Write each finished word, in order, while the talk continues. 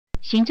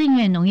行政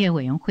院农业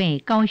委员会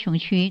高雄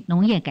区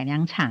农业改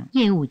良场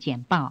业务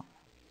简报。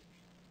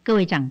各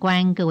位长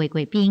官、各位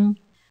贵宾，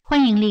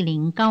欢迎莅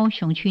临高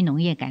雄区农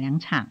业改良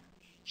场。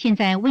现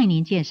在为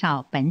您介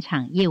绍本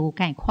场业务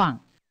概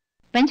况。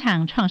本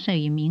场创设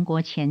于民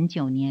国前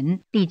9年，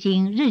历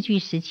经日据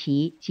时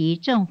期及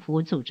政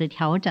府组织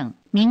调整，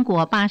民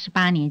国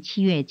88年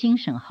7月经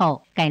审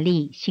后，改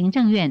立行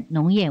政院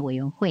农业委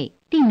员会，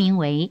定名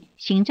为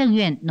行政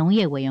院农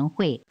业委员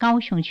会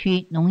高雄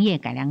区农业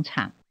改良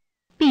场，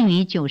并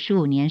于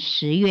95年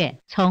10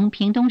月从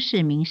屏东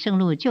市民生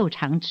路旧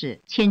厂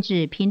址迁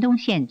至屏东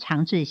县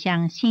长治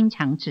乡新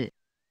厂址。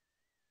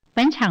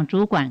本场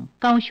主管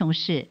高雄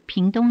市、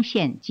屏东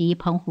县及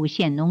澎湖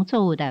县农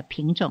作物的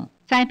品种、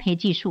栽培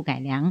技术改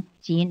良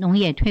及农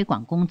业推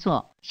广工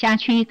作。辖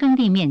区耕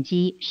地面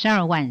积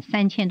12万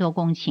3000多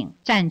公顷，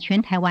占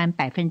全台湾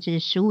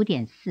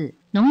 15.4%，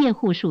 农业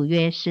户数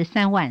约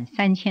13万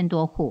3000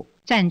多户，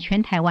占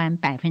全台湾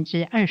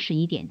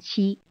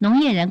 21.7%，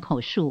 农业人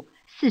口数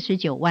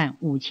49万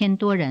5000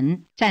多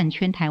人，占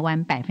全台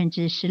湾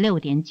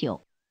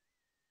 16.9%。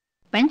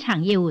本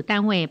场业务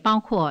单位包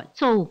括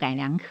作物改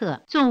良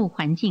课、作物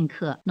环境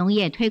课、农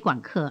业推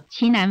广课、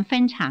旗南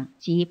分场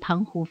及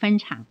澎湖分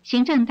场。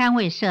行政单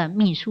位设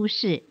秘书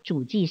室、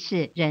主计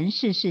室、人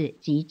事室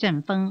及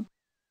政风。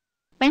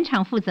本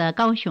场负责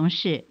高雄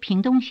市、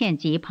屏东县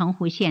及澎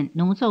湖县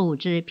农作物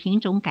之品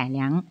种改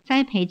良、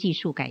栽培技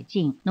术改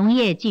进、农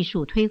业技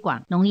术推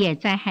广、农业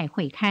灾害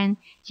会勘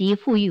及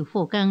复育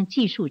复耕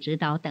技术指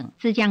导等，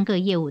自将各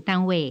业务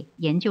单位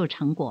研究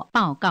成果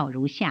报告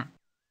如下。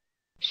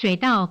水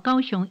稻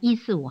高雄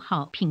145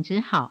号品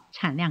质好，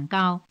产量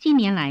高，近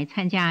年来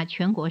参加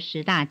全国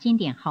10大经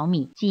典好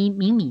米及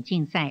名米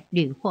竞赛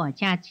屡获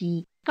佳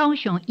绩。高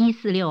雄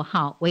146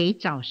号为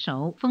早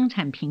熟丰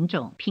产品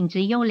种，品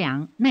质优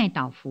良，耐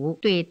倒伏，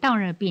对稻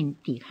热病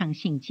抵抗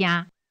性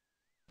佳。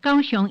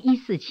高雄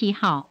147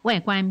号外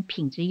观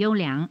品质优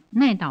良，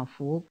耐倒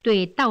伏，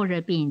对稻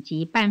热病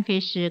及斑飞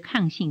虱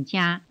抗性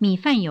佳，米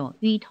饭有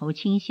芋头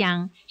清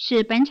香，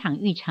是本场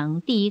育成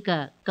第一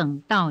个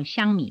粳稻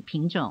香米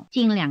品种，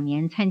近2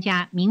年参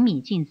加名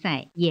米竞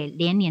赛，也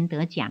连年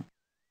得奖。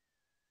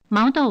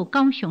毛豆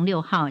高雄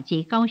6号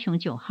及高雄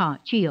9号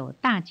具有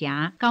大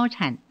夹、高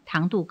产、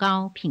糖度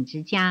高、品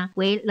质佳，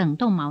为冷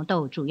冻毛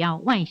豆主要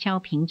外销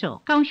品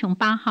种。高雄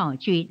8号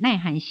具耐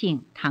寒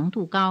性、糖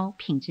度高、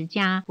品质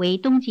佳，为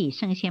冬季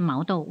生鲜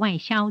毛豆外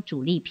销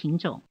主力品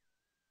种。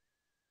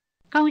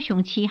高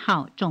雄7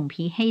号种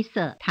皮黑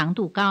色，糖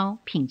度高，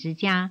品质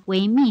佳，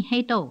为蜜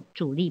黑豆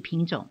主力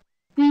品种。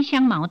鱼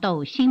香毛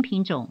豆新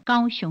品种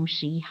高雄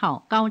11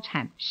号高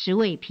产，食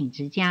味品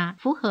质佳，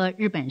符合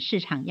日本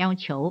市场要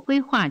求，规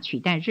划取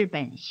代日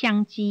本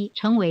香鸡，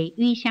成为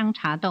鱼香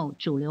茶豆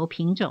主流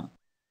品种。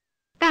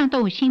大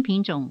豆新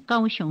品种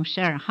高雄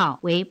12号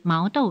为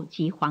毛豆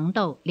及黄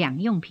豆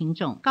两用品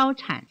种，高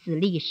产，籽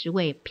粒食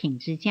味品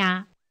质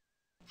佳。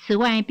此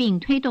外，并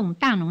推动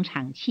大农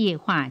场企业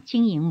化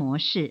经营模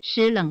式，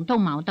使冷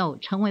冻毛豆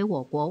成为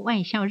我国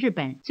外销日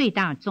本最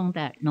大宗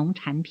的农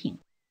产品。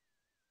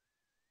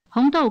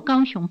红豆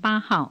高雄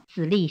8号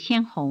籽粒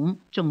鲜红，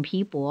种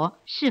皮薄，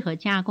适合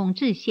加工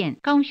制馅。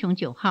高雄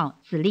9号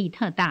籽粒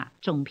特大，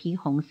种皮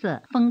红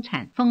色，丰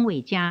产，风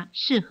味佳，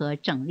适合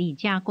整粒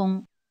加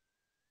工。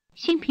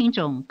新品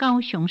种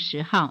高雄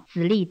10号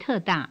籽粒特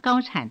大，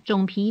高产，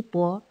种皮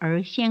薄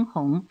而鲜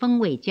红，风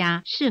味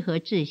佳，适合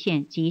制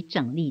馅及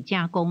整粒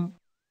加工。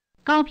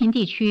高屏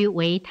地区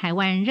为台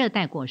湾热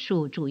带果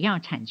树主要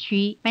产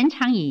区，本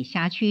场以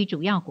辖区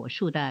主要果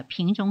树的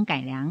品种改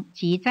良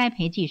及栽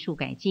培技术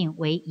改进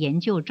为研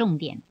究重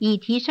点，以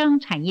提升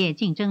产业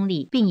竞争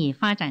力，并以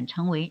发展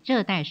成为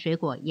热带水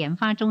果研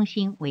发中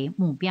心为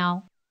目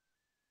标。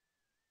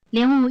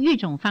莲雾育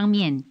种方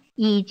面，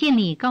以建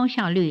立高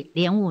效率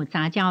莲雾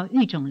杂交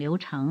育种流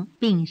程，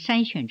并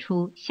筛选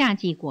出夏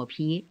季果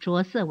皮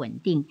着色稳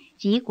定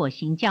及果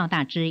形较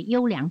大之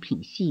优良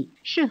品系，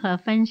适合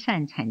分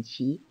散产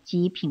期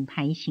及品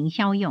牌行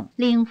销用，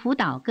另辅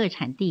导各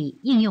产地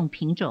应用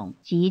品种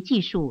及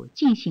技术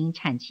进行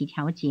产期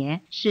调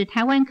节，使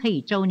台湾可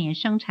以周年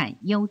生产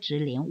优质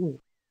莲雾。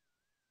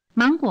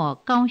芒果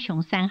高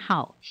雄3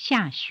号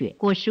夏雪，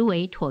果实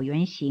为椭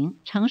圆形，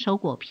成熟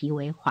果皮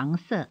为黄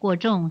色，果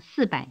重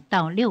400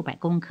到600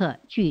公克，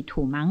具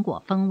土芒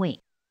果风味。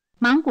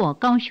芒果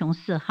高雄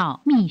4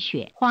号蜜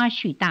雪，花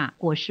序大，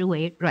果实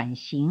为软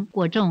形，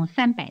果重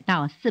300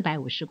到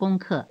450公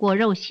克，果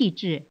肉细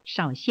致，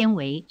少纤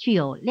维，具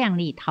有亮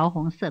丽桃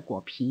红色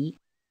果皮。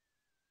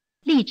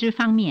荔枝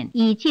方面，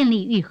以建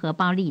立愈合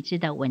包荔枝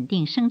的稳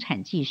定生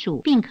产技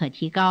术，并可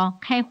提高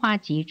开花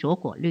及着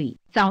果率。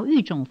早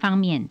育种方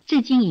面，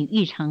至今已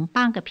育成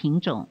8个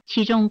品种，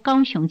其中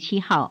高雄7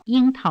号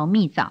樱桃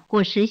蜜枣，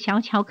果实小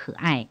巧可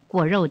爱，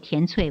果肉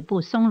甜脆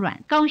不松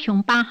软；高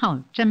雄8号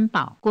珍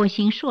宝，果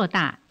形硕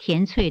大，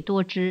甜脆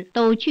多汁，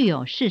都具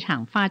有市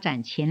场发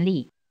展潜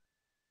力。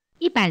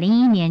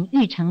101年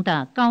育成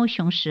的高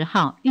雄10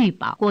号玉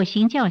宝，果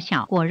形较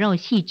小，果肉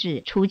细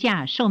致，出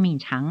价寿命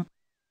长。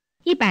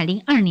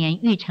102年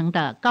育成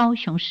的高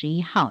雄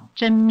11号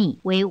真蜜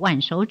为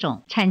晚熟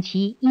种，产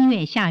期1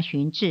月下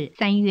旬至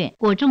3月，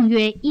果重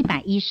约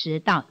110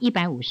到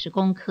150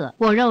公克，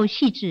果肉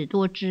细致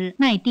多汁，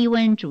耐低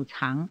温储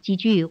藏，极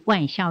具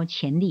外销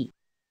潜力。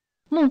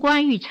木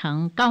瓜育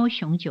成高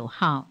雄9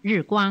号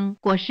日光，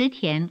果实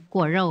甜，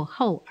果肉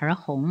厚而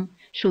红，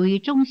属于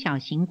中小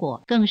型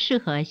果，更适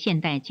合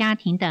现代家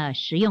庭的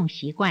食用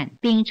习惯，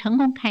并成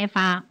功开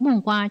发木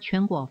瓜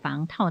全果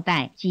房套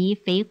袋及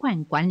肥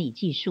灌管理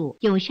技术，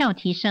有效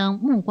提升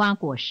木瓜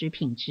果实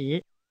品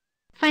质。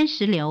番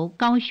石榴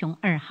高雄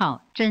2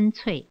号真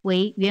脆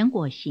为圆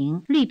果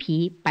型绿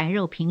皮白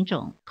肉品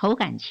种，口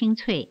感清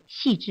脆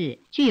细致，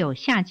具有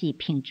夏季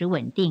品质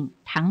稳定、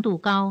糖度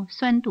高、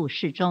酸度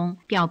适中、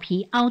表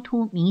皮凹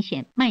凸明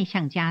显、卖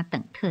相佳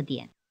等特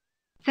点。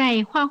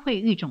在花卉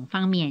育种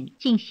方面，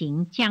进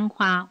行姜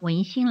花、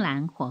文心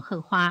兰、火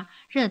鹤花、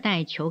热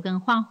带球根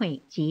花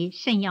卉及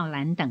圣药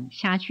兰等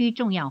辖区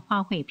重要花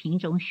卉品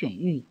种选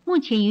育，目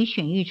前已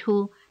选育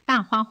出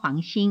大花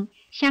黄心、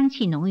香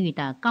气浓郁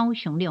的高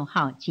雄6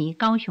号及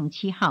高雄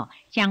7号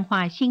姜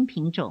花新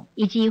品种，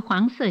以及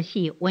黄色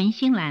系文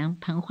心兰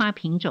盆花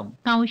品种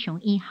高雄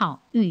1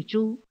号玉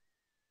珠。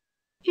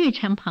玉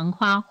成盆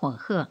花火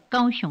鹤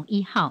高雄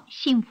1号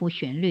幸福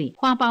旋律，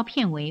花苞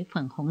片为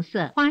粉红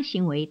色，花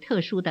型为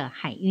特殊的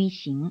海芋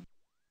形。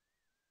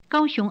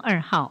高雄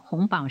2号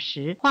红宝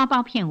石，花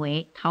苞片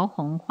为桃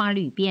红花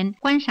绿边，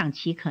观赏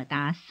期可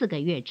达4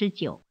个月之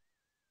久。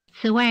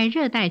此外，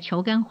热带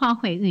球根花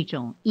卉育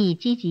种亦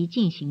积极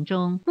进行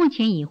中，目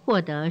前已获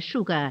得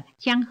数个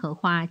江河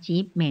花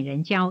及美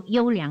人蕉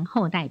优良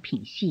后代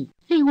品系，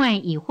另外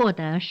已获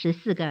得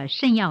14个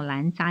圣药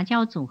兰杂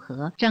交组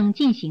合，正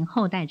进行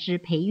后代之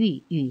培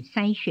育与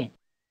筛选。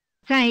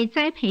在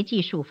栽培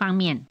技术方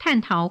面，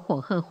探讨火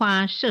鹤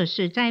花设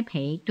施栽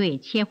培对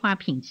切花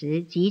品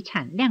质及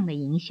产量的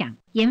影响，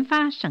研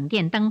发省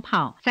电灯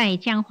泡在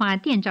姜花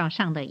电罩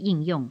上的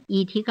应用，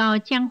以提高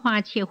姜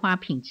花切花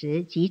品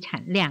质及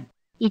产量，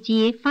以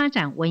及发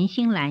展文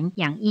心兰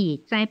养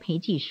益栽培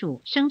技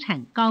术，生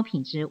产高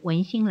品质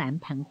文心兰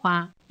盆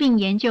花，并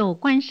研究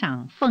观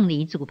赏凤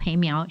梨组培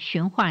苗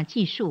驯化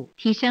技术，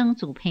提升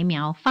组培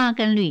苗发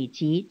根率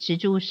及植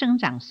株生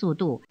长速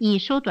度，以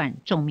缩短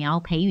种苗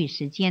培育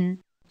时间。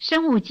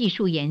生物技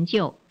术研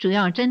究主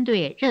要针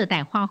对热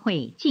带花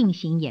卉进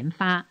行研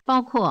发，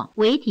包括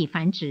微体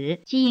繁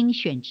殖、基因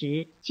选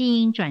殖、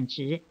基因转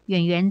殖、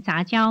远缘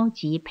杂交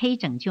及胚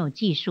拯救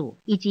技术，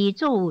以及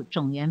作物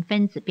种源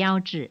分子标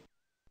志。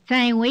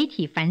在微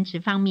体繁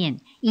殖方面，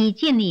以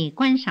建立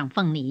观赏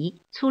凤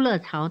梨、粗乐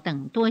草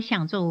等多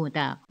项作物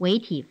的微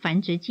体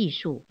繁殖技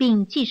术，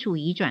并技术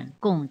移转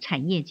供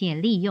产业界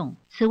利用。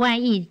此外，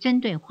亦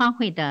针对花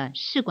卉的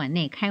试管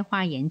内开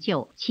花研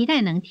究，期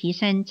待能提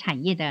升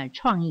产业的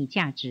创意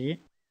价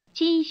值。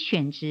基因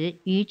选殖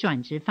与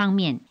转殖方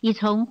面，已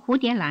从蝴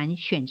蝶兰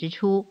选殖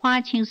出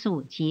花青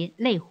素及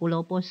类胡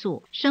萝卜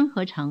素，生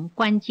合成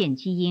关键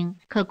基因，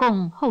可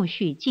供后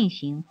续进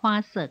行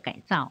花色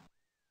改造。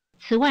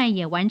此外，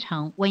也完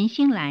成文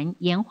心兰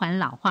延缓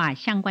老化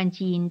相关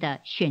基因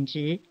的选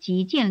殖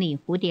及建立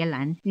蝴蝶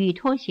兰与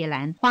拖鞋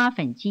兰花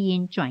粉基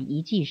因转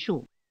移技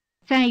术。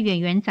在远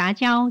缘杂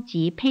交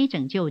及胚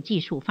拯救技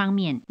术方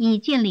面，已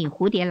建立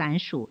蝴蝶兰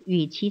属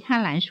与其他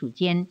兰属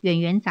间远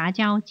缘杂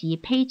交及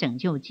胚拯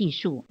救技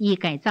术，以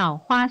改造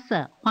花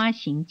色、花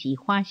型及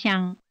花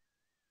香。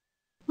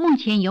目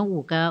前有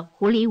5个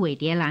狐狸尾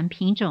蝶兰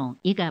品种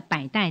，1个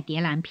百代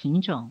蝶兰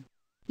品种，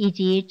以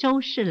及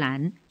周氏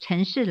兰、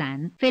陈氏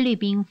兰、菲律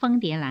宾蜂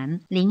蝶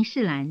兰、林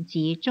氏兰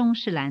及中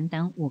氏兰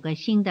等5个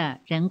新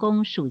的人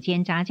工属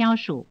间杂交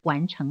属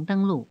完成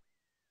登录，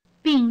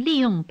并利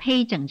用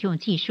胚拯救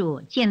技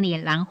术建立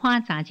兰花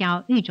杂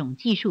交育种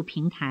技术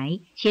平台，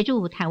协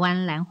助台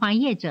湾兰花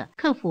业者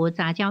克服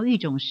杂交育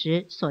种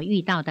时所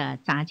遇到的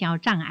杂交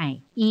障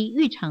碍，以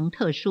育成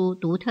特殊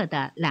独特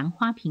的兰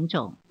花品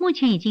种。目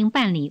前已经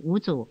办理5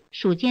组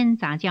属间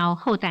杂交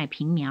后代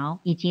平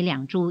苗，以及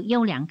2株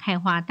优良开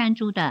花单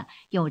株的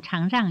有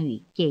偿让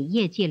与给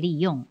业界利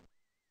用。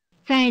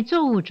在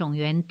作物种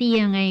源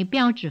DNA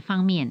标志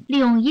方面，利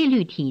用叶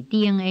绿体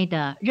DNA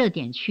的热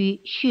点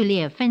区序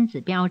列分子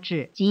标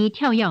志及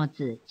跳药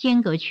子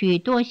间隔区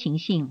多行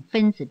性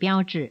分子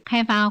标志，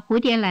开发蝴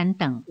蝶兰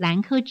等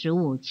兰科植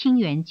物亲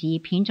缘及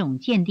品种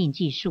鉴定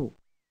技术。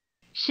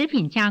食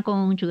品加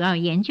工主要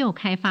研究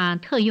开发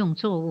特用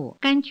作物、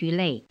柑橘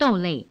类、豆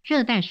类、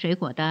热带水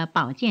果的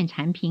保健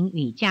产品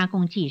与加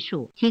工技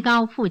术，提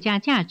高附加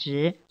价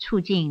值，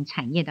促进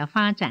产业的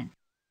发展。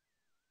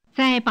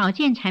在保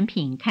健产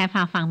品开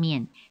发方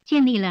面，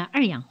建立了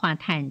2氧化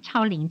碳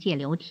超临界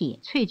流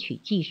体萃取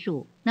技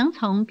术，能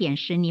从扁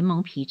食柠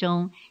檬皮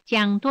中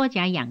将多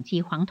甲氧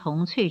基黄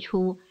酮萃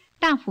出，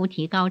大幅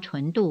提高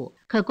纯度，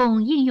可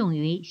供应用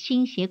于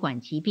心血管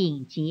疾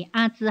病及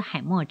阿兹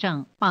海默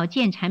症保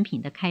健产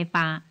品的开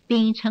发，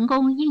并成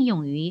功应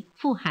用于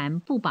富含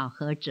不饱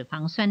和脂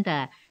肪酸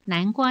的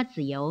南瓜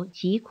籽油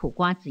及苦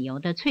瓜籽油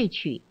的萃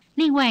取。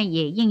另外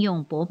也应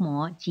用薄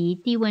膜及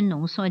低温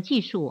浓缩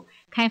技术，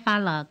开发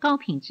了高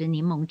品质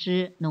柠檬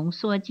汁浓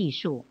缩技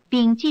术，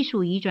并技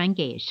术移转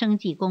给生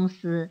技公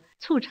司，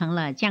促成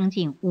了将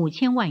近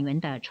5000万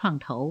元的创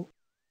投。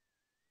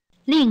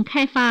另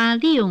开发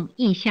利用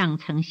异相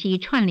层析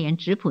串联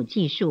质谱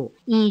技术，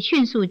以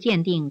迅速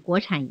鉴定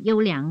国产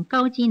优良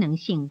高机能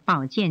性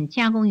保健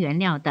加工原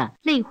料的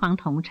类黄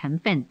酮成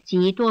分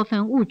及多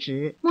酚物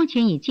质。目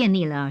前已建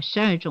立了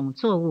12种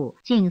作物、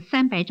近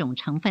300种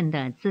成分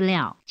的资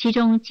料，其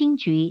中金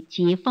桔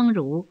及丰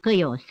乳各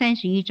有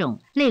31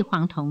种类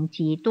黄酮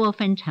及多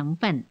酚成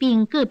分，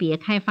并个别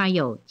开发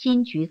有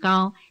金桔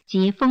膏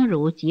及丰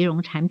乳即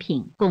溶产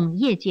品，供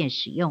业界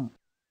使用。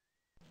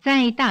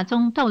在大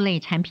宗豆类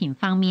产品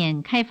方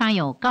面，开发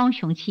有高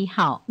雄7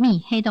号蜜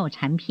黑豆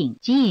产品，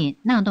即以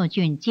纳豆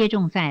菌接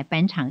种在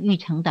本场育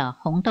成的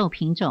红豆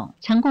品种，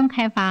成功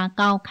开发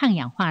高抗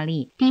氧化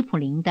力、低普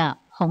林的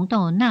红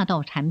豆纳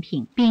豆产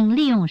品，并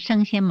利用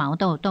生鲜毛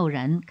豆豆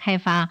仁开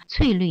发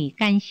翠绿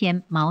干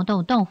鲜毛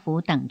豆豆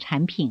腐等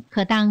产品，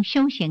可当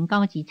休闲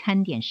高级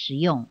餐点食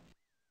用。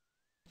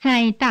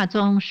在大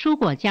宗蔬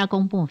果加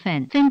工部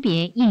分，分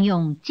别应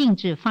用静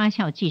置发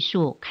酵技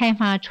术，开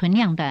发纯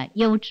酿的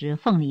优质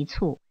凤梨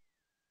醋，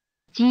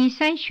及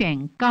筛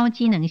选高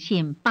机能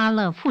性芭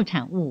乐副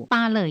产物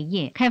芭乐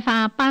叶，开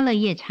发芭乐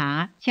叶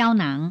茶、胶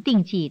囊、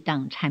定剂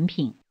等产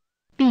品，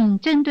并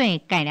针对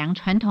改良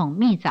传统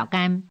蜜枣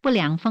干不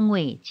良风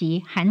味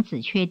及含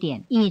籽缺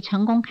点，已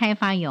成功开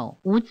发有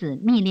无籽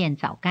蜜炼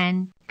枣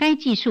干。该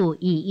技术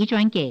已移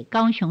转给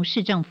高雄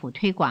市政府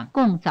推广，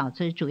供枣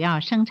子主要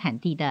生产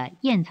地的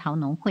燕巢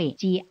农会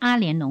及阿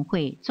联农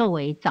会作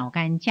为枣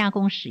干加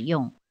工使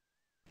用。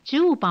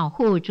植物保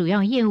护主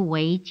要业务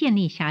为建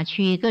立辖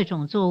区各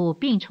种作物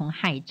病虫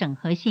害整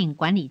合性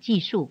管理技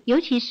术，尤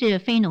其是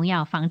非农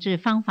药防治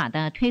方法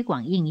的推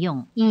广应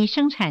用，以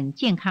生产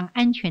健康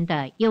安全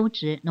的优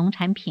质农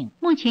产品。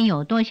目前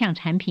有多项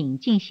产品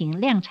进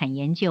行量产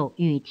研究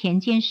与田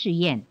间试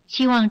验，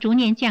希望逐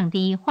年降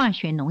低化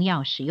学农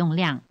药使用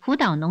量，辅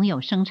导农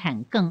友生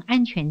产更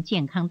安全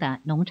健康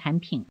的农产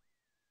品。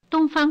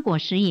东方果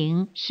实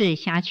蝇是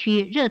辖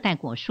区热带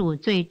果树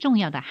最重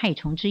要的害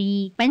虫之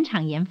一。本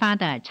厂研发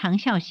的长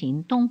效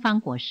型东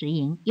方果实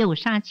蝇诱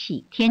杀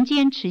器，田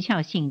间持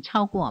效性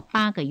超过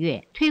8个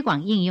月，推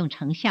广应用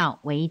成效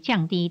为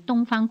降低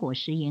东方果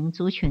实蝇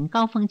族群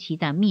高峰期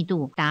的密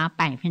度达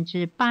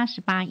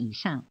88%以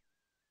上。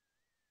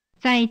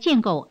在建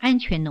构安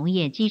全农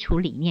业基础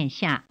理念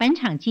下，本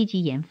厂积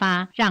极研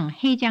发让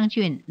黑浆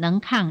菌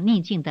能抗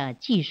逆境的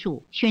技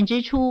术，选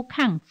植出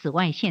抗紫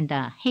外线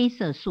的黑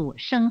色素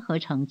生合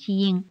成基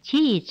因，且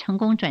已成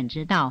功转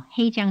植到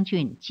黑浆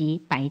菌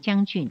及白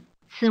浆菌。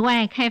此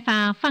外，开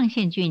发放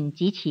线菌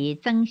及其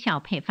增效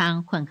配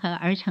方混合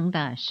而成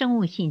的生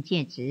物性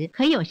介质，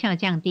可有效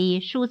降低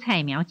蔬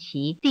菜苗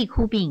期、地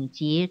枯病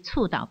及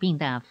促倒病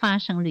的发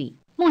生率。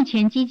目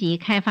前积极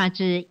开发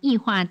之异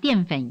化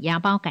淀粉芽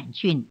孢杆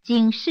菌，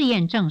经试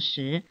验证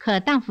实可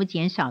大幅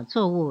减少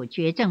作物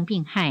绝症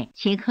病害、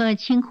茄科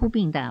青枯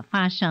病的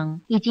发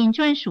生，已经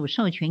专属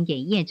授权给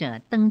业者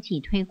登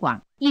记推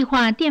广。异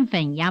化淀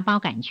粉芽孢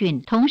杆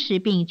菌同时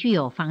并具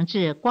有防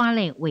治瓜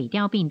类萎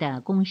凋病的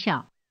功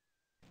效。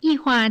异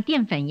化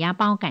淀粉芽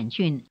孢杆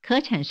菌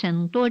可产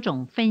生多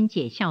种分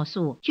解酵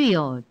素，具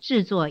有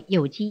制作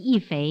有机易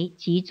肥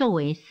及作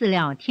为饲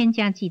料添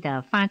加剂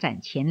的发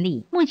展潜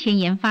力。目前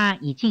研发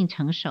已近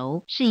成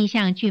熟，是一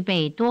项具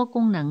备多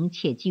功能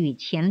且具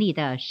潜力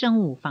的生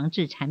物防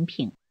治产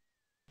品。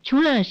除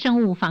了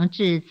生物防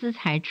治资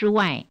材之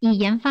外，已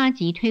研发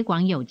及推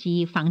广有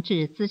机防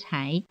治资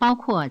材，包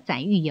括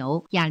载玉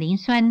油、亚磷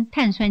酸、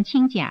碳酸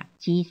氢钾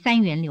及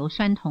3元硫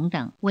酸铜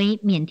等，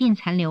为缅定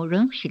残留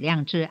容许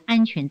量之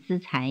安全资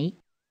材。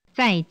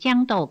在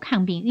豇豆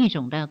抗病育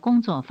种的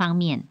工作方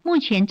面，目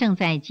前正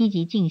在积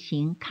极进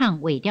行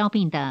抗萎凋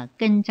病的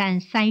根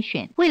瞻筛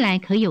选，未来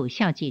可有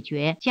效解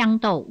决豇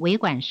豆维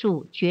管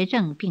束绝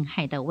症病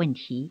害的问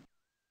题。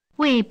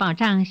为保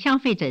障消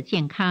费者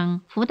健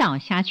康，辅导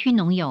辖区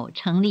农友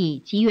成立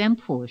集园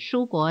圃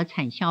蔬果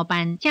产销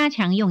班，加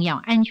强用药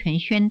安全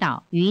宣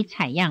导与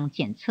采样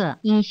检测，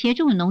以协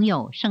助农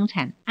友生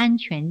产安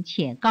全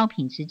且高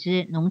品质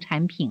之农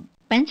产品。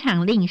本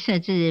厂另设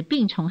置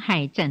病虫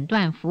害诊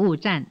断服务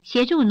站，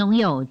协助农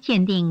友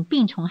鉴定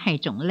病虫害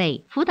种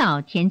类，辅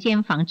导田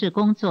间防治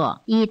工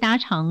作，以达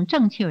成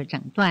正确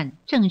诊断、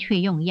正确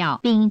用药，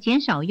并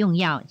减少用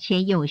药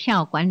且有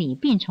效管理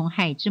病虫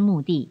害之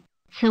目的。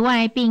此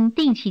外，并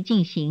定期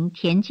进行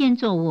田间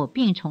作物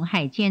病虫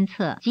害监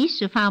测，及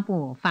时发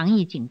布防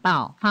疫警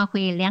报，发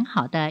挥良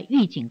好的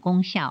预警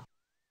功效。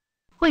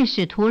为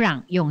使土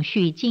壤永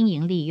续经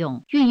营利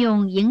用，运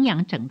用营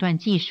养诊断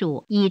技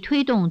术，以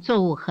推动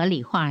作物合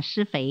理化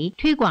施肥，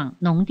推广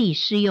农地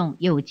施用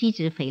有机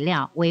质肥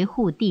料，维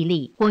护地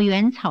力，果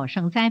园草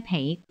生栽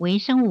培，微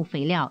生物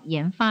肥料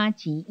研发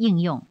及应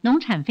用，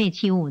农产废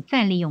弃物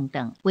再利用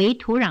等，为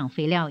土壤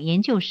肥料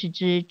研究室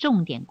之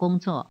重点工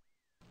作。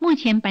目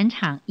前本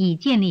场已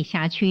建立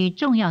辖区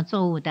重要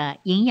作物的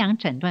营养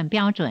诊断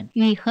标准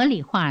与合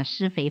理化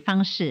施肥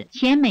方式，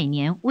且每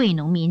年为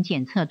农民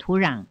检测土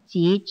壤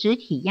及植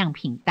体样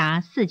品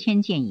达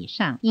4000件以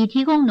上，以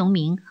提供农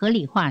民合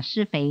理化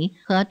施肥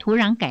和土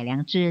壤改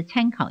良之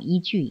参考依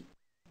据。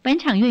本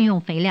场运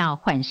用肥料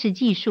缓释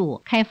技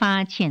术，开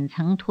发浅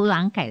层土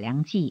壤改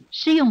良剂，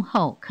施用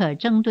后可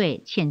针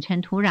对浅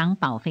层土壤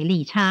保肥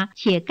力差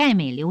且钙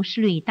镁流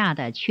失率大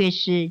的缺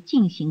失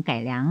进行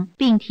改良，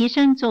并提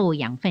升作物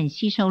养分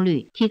吸收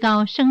率，提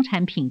高生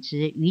产品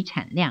质与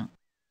产量。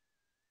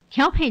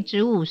调配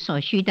植物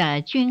所需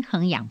的均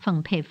衡养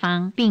分配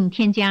方，并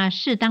添加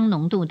适当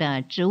浓度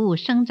的植物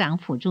生长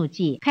辅助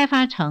剂，开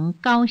发成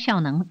高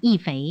效能易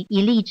肥，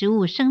以利植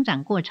物生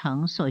长过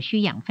程所需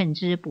养分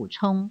之补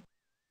充。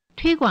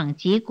推广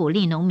及鼓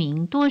励农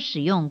民多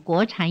使用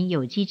国产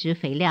有机质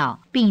肥料，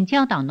并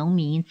教导农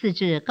民自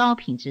制高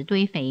品质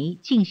堆肥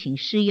进行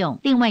施用。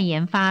另外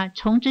研发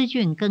虫之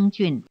菌耕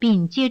菌，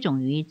并接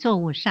种于作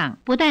物上，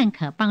不但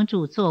可帮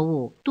助作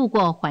物度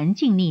过环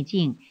境逆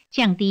境，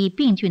降低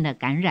病菌的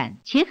感染，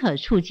且可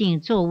促进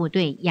作物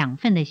对养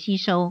分的吸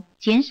收，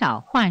减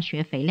少化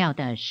学肥料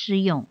的施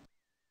用。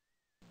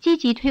积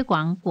极推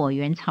广果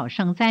园草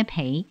生栽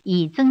培，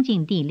以增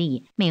进地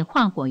力，美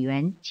化果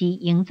园及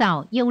营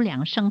造优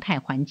良生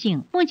态环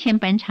境。目前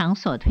本场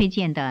所推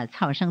荐的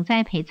草生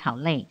栽培草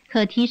类，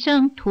可提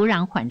升土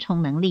壤缓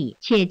冲能力，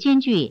且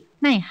兼具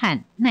耐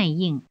旱、耐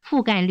硬、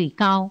覆盖率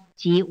高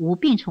及无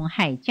病虫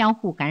害交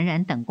互感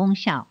染等功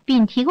效，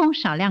并提供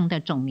少量的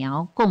种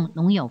苗供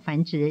农友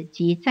繁殖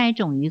及栽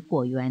种于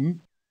果园。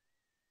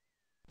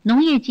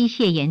农业机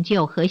械研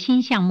究核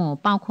心项目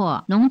包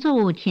括农作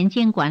物田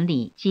间管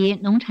理及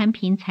农产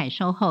品采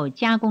收后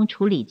加工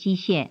处理机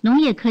械、农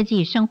业科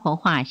技生活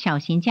化小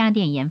型家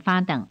电研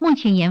发等。目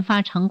前研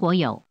发成果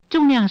有：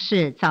重量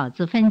式枣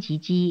子分级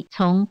机，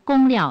从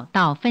工料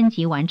到分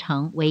级完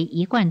成为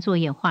一贯作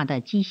业化的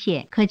机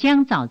械，可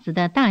将枣子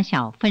的大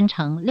小分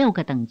成6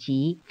个等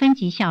级，分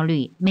级效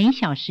率每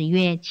小时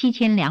约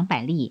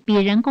7200粒，比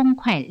人工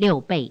快6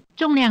倍。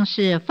重量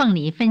式凤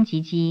梨分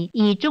级机，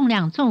以重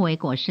量作为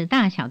果实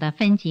大小的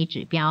分级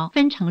指标，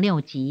分成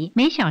6级，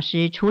每小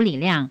时处理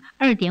量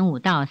2.5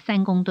到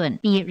3公吨，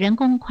比人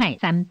工快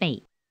3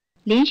倍。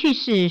连续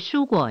式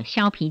蔬果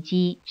削皮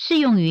机，适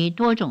用于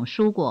多种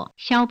蔬果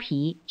削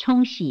皮、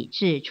冲洗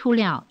至出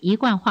料一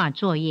贯化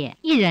作业，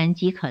一人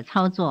即可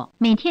操作。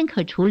每天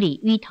可处理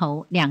芋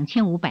头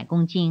2500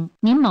公斤、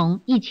柠檬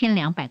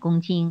1200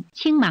公斤、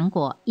青芒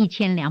果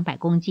1200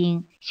公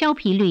斤，削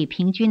皮率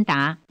平均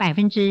达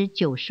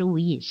95%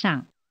以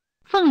上。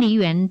凤梨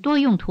园多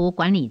用途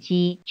管理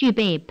机具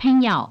备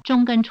喷药、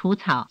中根除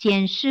草、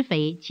兼施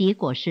肥及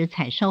果实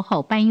采收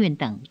后搬运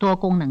等多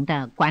功能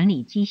的管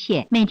理机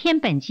械，每天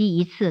本机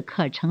一次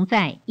可承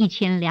载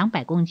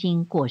1200公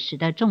斤果实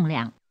的重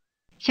量。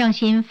小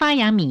型发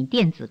芽米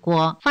电子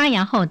锅，发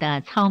芽后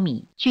的糙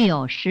米具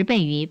有10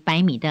倍于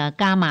白米的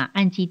伽马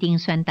氨基丁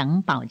酸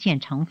等保健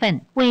成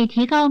分。为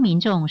提高民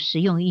众食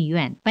用意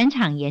愿，本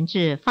场研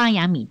制发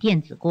芽米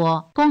电子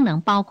锅，功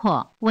能包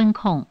括温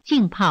控、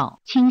浸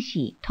泡、清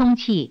洗、通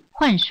气、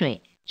换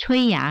水、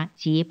吹芽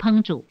及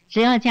烹煮。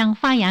只要将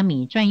发芽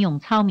米专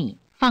用糙米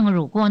放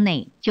入锅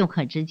内，就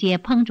可直接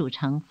烹煮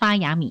成发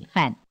芽米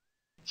饭。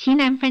旗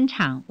南分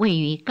厂位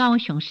于高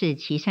雄市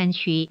旗山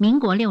区，民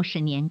国60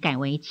年改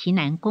为旗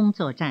南工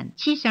作站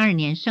，72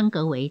年升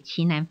格为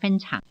旗南分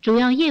厂，主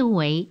要业务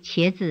为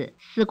茄子、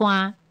丝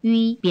瓜、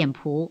芋、扁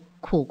蒲、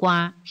苦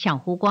瓜、小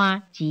胡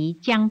瓜及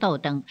豇豆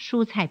等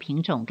蔬菜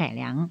品种改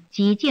良，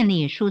及建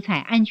立蔬菜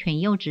安全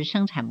优质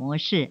生产模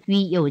式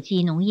与有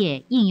机农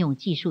业应用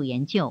技术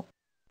研究。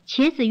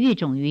茄子育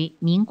种于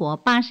民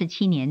国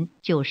87年、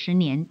90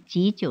年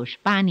及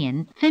98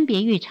年，分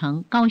别育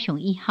成高雄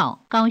1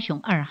号、高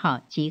雄2号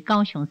及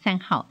高雄3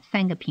号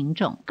3个品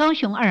种。高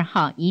雄2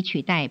号已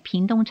取代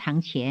屏东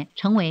长茄，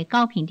成为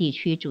高屏地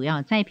区主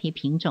要栽培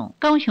品种。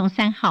高雄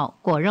3号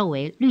果肉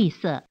为绿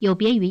色，有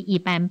别于一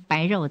般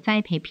白肉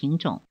栽培品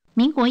种。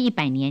民国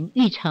100年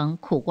育成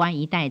苦瓜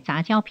一代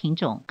杂交品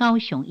种高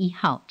雄1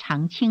号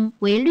长青，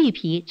为绿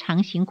皮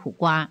长形苦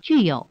瓜，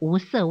具有无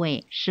色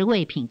味、食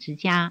味品质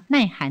佳、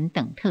耐寒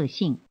等特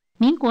性。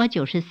民国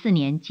94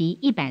年及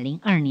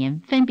102年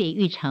分别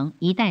育成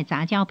一代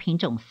杂交品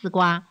种丝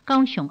瓜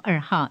高雄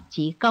2号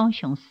及高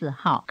雄4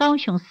号。高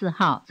雄4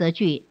号则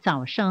具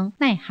早生、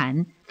耐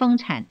寒、丰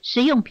产、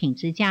食用品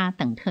质佳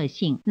等特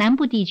性，南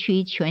部地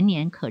区全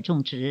年可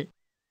种植。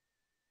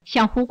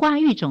小胡瓜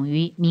育种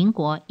于民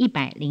国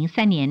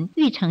103年，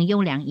育成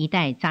优良一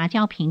代杂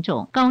交品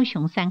种高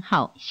雄3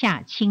号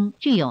夏青，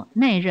具有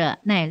耐热、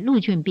耐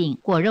陆菌病、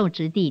果肉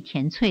质地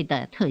甜脆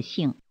的特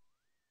性。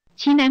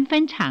旗南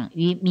分厂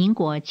于民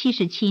国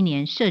77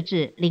年设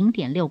置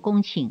0.6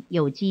公顷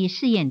有机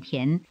试验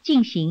田，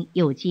进行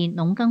有机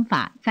农耕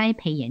法栽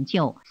培研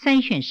究，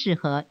筛选适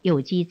合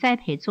有机栽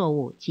培作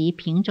物及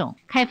品种，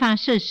开发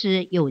设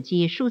施有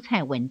机蔬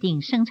菜稳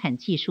定生产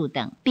技术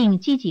等，并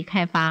积极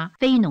开发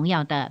非农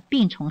药的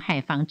病虫害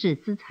防治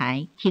资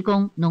材，提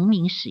供农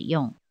民使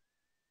用。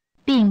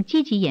并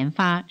积极研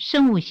发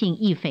生物性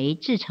易肥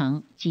制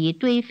成及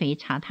堆肥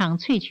茶汤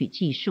萃取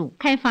技术，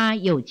开发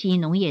有机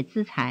农业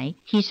资材，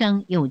提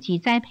升有机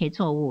栽培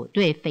作物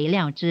对肥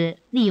料之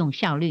利用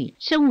效率，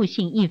生物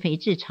性易肥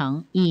制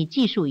成以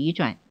技术移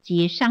转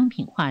及商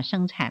品化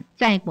生产，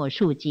在果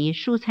树及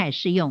蔬菜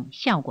适用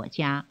效果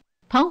佳。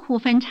澎湖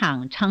分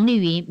厂成立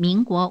于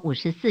民国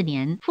54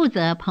年，负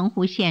责澎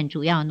湖县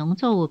主要农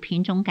作物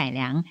品种改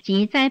良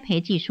及栽培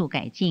技术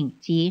改进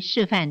及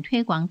示范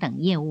推广等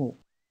业务。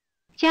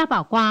嘉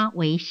宝瓜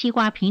为西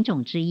瓜品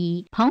种之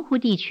一，澎湖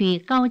地区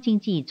高经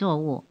济作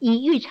物，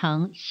以育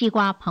成西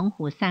瓜澎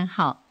湖3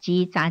号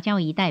及杂交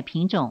一代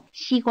品种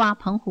西瓜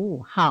澎湖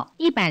5号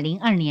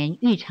，102年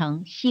育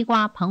成西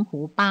瓜澎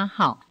湖8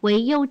号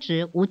为优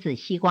质无籽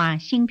西瓜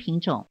新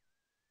品种。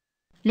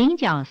菱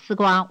角丝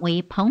瓜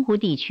为澎湖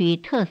地区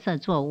特色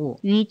作物，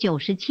于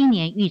97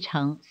年育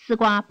成丝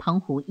瓜澎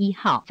湖1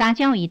号杂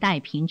交一代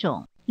品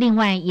种，另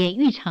外也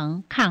育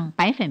成抗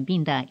白粉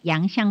病的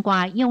洋香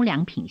瓜优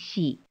良品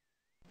系。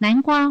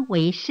南瓜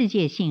为世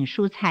界性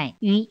蔬菜，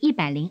于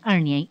102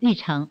年育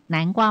成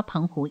南瓜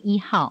澎湖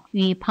1号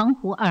与澎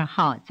湖2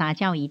号杂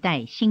交一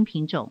代新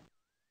品种。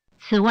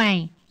此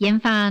外，研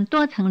发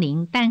多层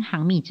林单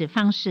行密植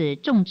方式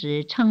种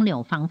植撑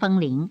柳防风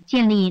林，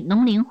建立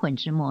农林混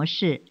植模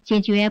式，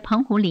解决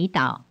澎湖离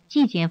岛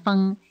季节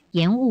风、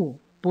延误、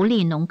不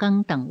利农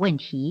耕等问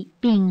题，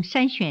并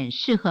筛选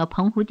适合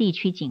澎湖地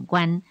区景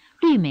观、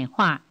绿美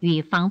化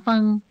与防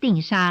风、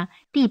定沙、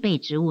地被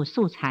植物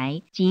素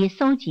材及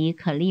搜集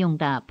可利用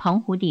的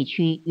澎湖地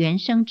区原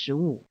生植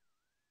物。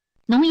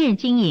农业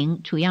经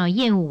营主要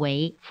业务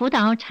为辅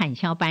导产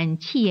销班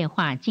企业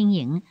化经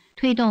营，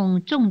推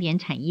动重点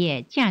产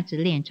业价值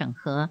链整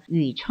合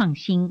与创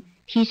新，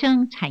提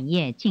升产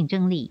业竞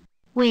争力。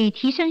为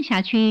提升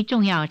辖区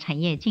重要产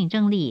业竞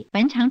争力，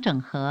本场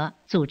整合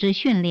组织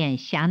训练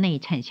辖内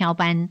产销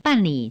班，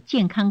办理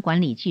健康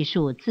管理技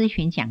术咨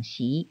询讲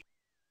习，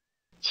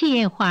企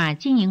业化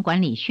经营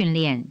管理训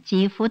练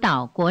及辅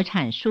导国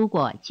产蔬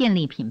果建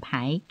立品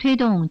牌，推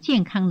动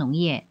健康农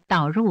业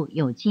导入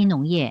有机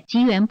农业、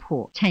集园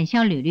圃、产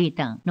销履历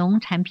等农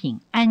产品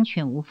安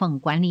全无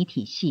缝管理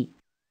体系。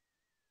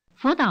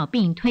辅导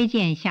并推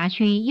荐辖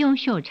区优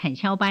秀产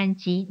销班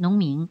及农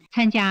民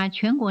参加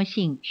全国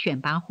性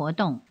选拔活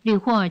动，屡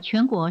获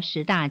全国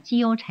10大绩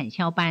优产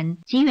销班、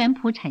集园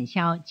圃产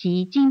销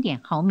及经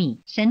典好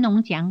米、神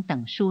农奖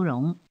等殊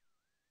荣。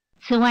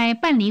此外，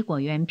办理果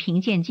园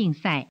评鉴竞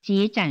赛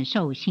及展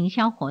售行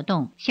销活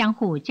动，相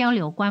互交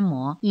流观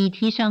摩，以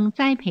提升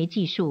栽培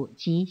技术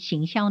及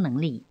行销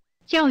能力。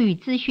教育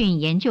资讯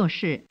研究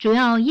室主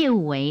要业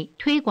务为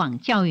推广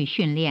教育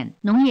训练、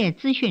农业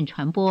资讯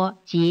传播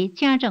及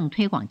家政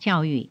推广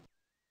教育。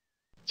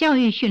教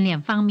育训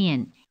练方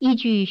面，依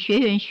据学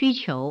员需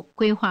求，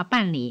规划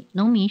办理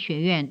农民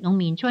学院农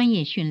民专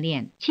业训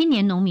练、青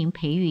年农民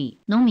培育、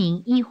农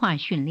民医化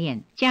训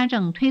练、家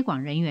政推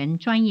广人员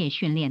专业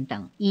训练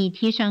等，以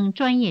提升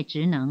专业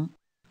职能。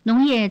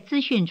农业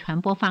资讯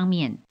传播方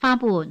面，发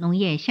布农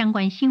业相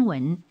关新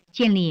闻，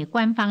建立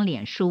官方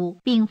脸书，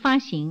并发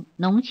行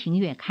农情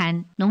月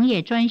刊、农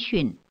业专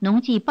讯、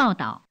农技报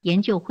道、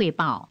研究汇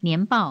报、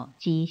年报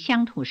及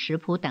乡土食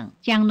谱等，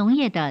将农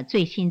业的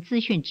最新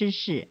资讯知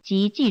识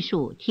及技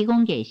术提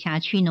供给辖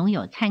区农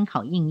友参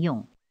考应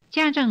用。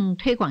家政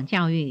推广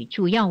教育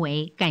主要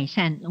为改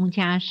善农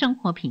家生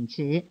活品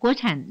质、国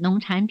产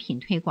农产品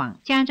推广、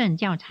家政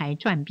教材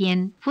撰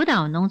编、辅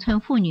导农村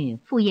妇女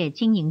副业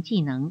经营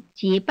技能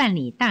及办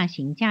理大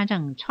型家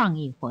政创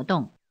意活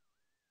动。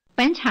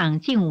本场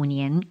近5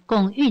年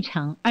共育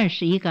成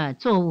21个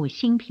作物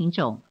新品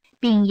种，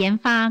并研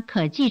发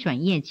可技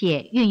转业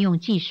界运用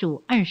技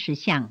术20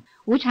项，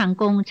无偿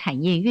工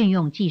产业运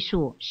用技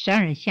术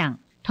12项，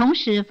同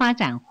时发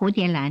展蝴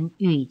蝶兰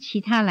与其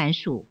他兰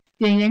属、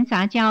远缘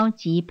杂交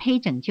及胚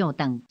拯救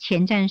等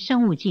前瞻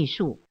生物技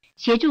术，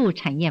协助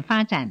产业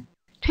发展，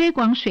推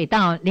广水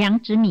稻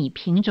良质米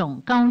品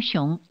种高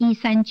雄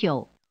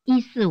139、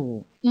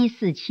145、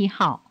147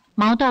号。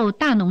毛豆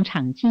大农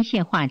场机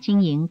械化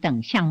经营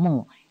等项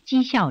目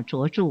绩效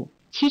卓著，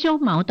其中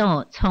毛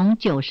豆从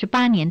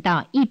98年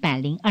到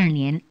102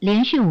年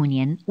连续5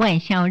年外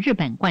销日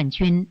本冠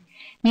军，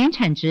年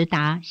产值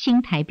达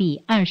新台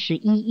币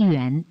21亿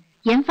元，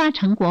研发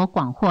成果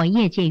广获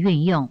业界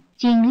运用，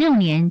近6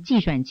年技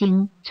转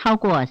金超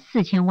过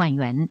4000万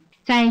元，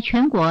在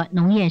全国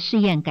农业试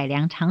验改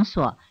良场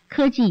所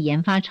科技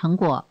研发成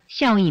果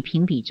效益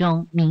评比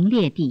中名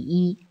列第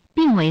一，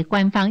并为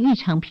官方育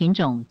成品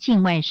种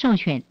境外授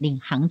权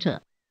领航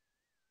者。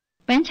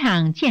本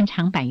场建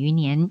厂100余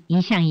年，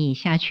一向以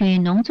辖区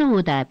农作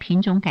物的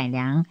品种改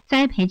良、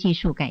栽培技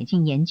术改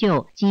进研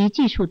究及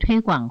技术推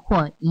广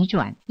或移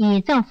转，以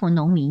造福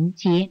农民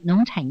及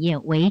农产业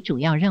为主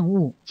要任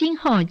务。今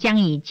后将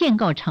以建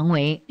构成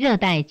为热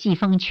带季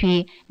风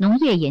区农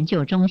业研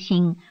究中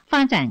心，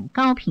发展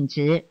高品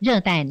质热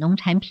带农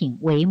产品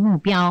为目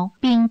标，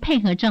并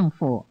配合政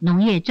府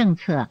农业政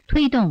策，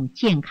推动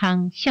健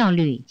康、效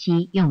率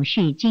及永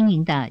续经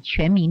营的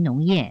全民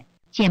农业。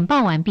简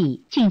报完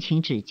毕，敬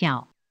请指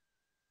教。